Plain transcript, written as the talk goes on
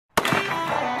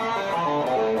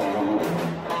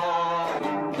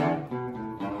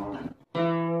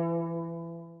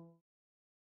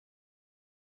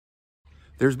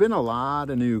There's been a lot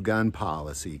of new gun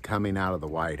policy coming out of the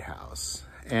White House,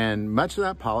 and much of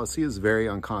that policy is very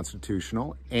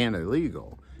unconstitutional and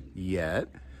illegal. Yet,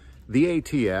 the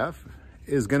ATF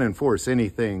is going to enforce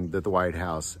anything that the White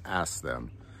House asks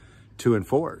them to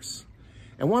enforce.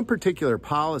 And one particular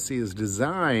policy is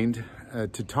designed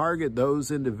to target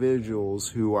those individuals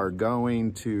who are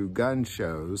going to gun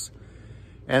shows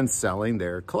and selling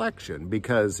their collection.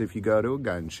 Because if you go to a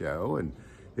gun show, and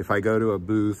if I go to a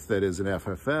booth that is an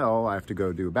FFL, I have to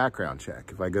go do a background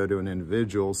check. If I go to an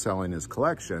individual selling his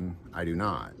collection, I do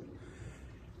not.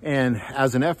 And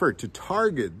as an effort to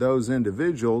target those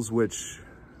individuals, which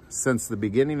since the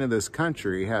beginning of this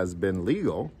country has been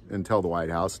legal until the White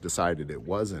House decided it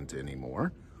wasn't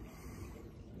anymore.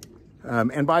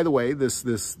 And by the way, this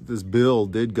bill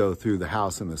did go through the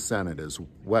House and the Senate as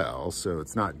well, so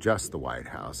it's not just the White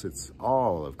House, it's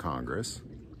all of Congress.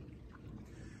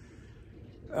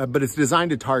 But it's designed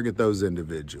to target those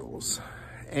individuals.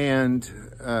 And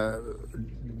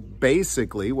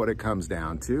basically what it comes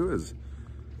down to is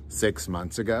 6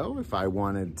 months ago, if I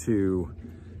wanted to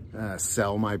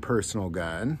sell my personal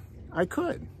gun, I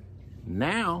could.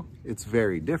 Now it's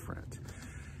very different.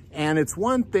 And it's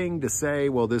one thing to say,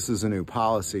 well, this is a new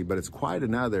policy, but it's quite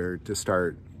another to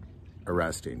start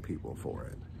arresting people for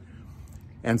it.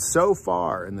 And so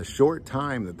far, in the short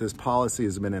time that this policy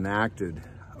has been enacted,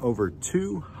 over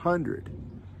 200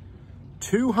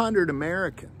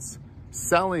 Americans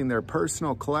selling their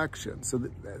personal collections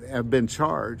have been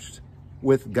charged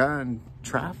with gun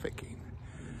trafficking.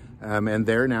 And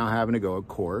they're now having to go to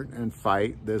court and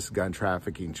fight this gun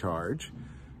trafficking charge.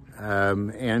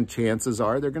 And chances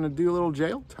are they're going to do a little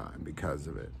jail time because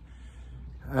of it.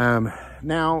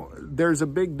 Now, there's a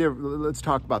big difference. Let's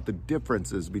talk about the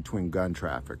differences between gun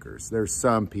traffickers. There's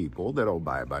some people that'll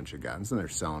buy a bunch of guns and they're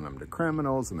selling them to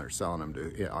criminals and they're selling them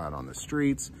to out on the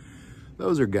streets.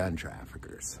 Those are gun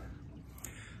traffickers.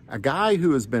 A guy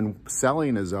who has been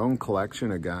selling his own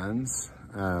collection of guns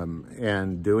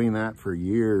and doing that for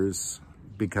years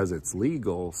because it's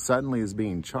legal suddenly is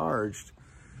being charged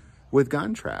with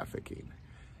gun trafficking.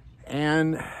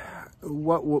 And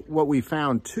what we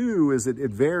found too is that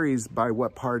it varies by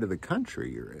what part of the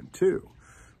country you're in too.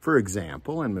 For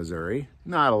example, in Missouri,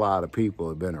 not a lot of people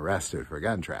have been arrested for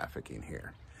gun trafficking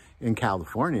here. In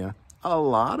California, a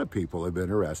lot of people have been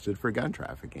arrested for gun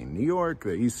trafficking. New York,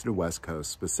 the East and West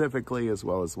Coast specifically, as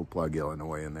well as we'll plug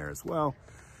Illinois in there as well.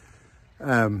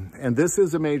 And this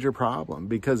is a major problem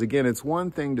because, again, it's one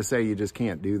thing to say you just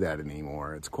can't do that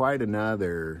anymore. It's quite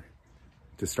another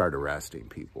to start arresting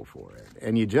people for it.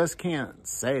 And you just can't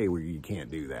say well, you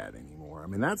can't do that anymore. I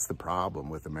mean, that's the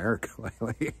problem with America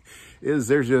lately, is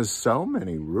there's just so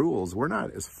many rules. We're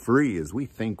not as free as we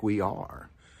think we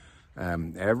are.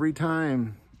 Every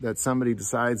time that somebody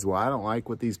decides, well, I don't like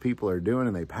what these people are doing,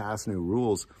 and they pass new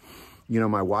rules. You know,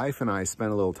 my wife and I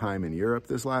spent a little time in Europe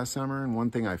this last summer, and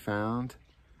one thing I found,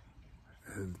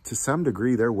 to some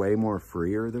degree, they're way more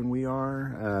freer than we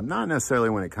are. Not necessarily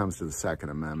when it comes to the Second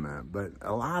Amendment, but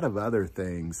a lot of other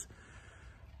things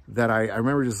that I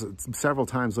remember just several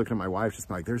times looking at my wife, just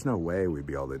like, there's no way we'd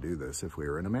be able to do this if we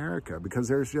were in America, because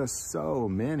there's just so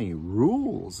many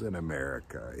rules in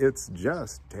America. It's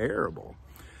just terrible.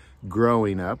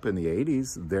 Growing up in the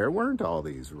 80s, there weren't all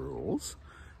these rules.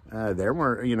 There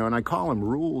weren't, you know, and I call them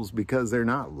rules because they're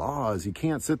not laws. You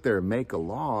can't sit there and make a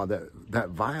law that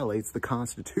violates the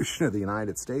Constitution of the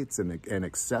United States and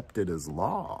accept it as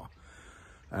law.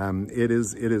 It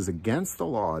is against the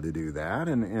law to do that.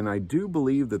 And I do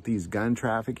believe that these gun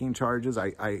trafficking charges,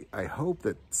 I hope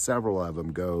that several of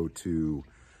them go to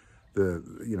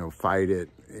fight it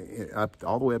up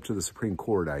all the way up to the Supreme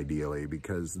Court, ideally,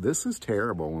 because this is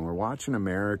terrible when we're watching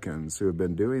Americans who have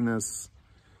been doing this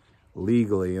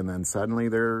legally, and then suddenly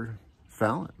they're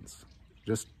felons.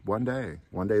 Just one day.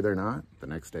 One day they're not, the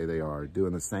next day they are,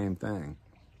 doing the same thing.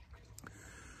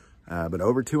 But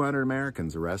over 200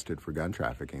 Americans arrested for gun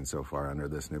trafficking so far under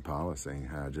this new policy,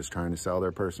 just trying to sell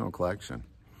their personal collection.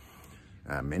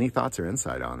 Many thoughts or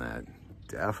insight on that.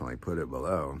 Definitely put it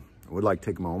below. I would like to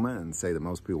take a moment and say that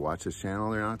most people watch this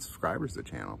channel, they're not subscribers to the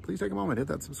channel. Please take a moment, hit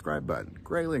that subscribe button.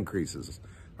 Greatly increases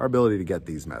our ability to get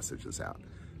these messages out.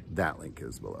 That link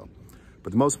is below.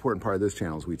 But the most important part of this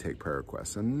channel is we take prayer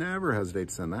requests, and never hesitate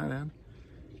to send that in.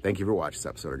 Thank you for watching this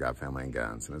episode of God, Family, and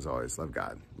Guns. And as always, love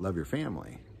God, love your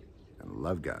family, and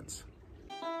love guns.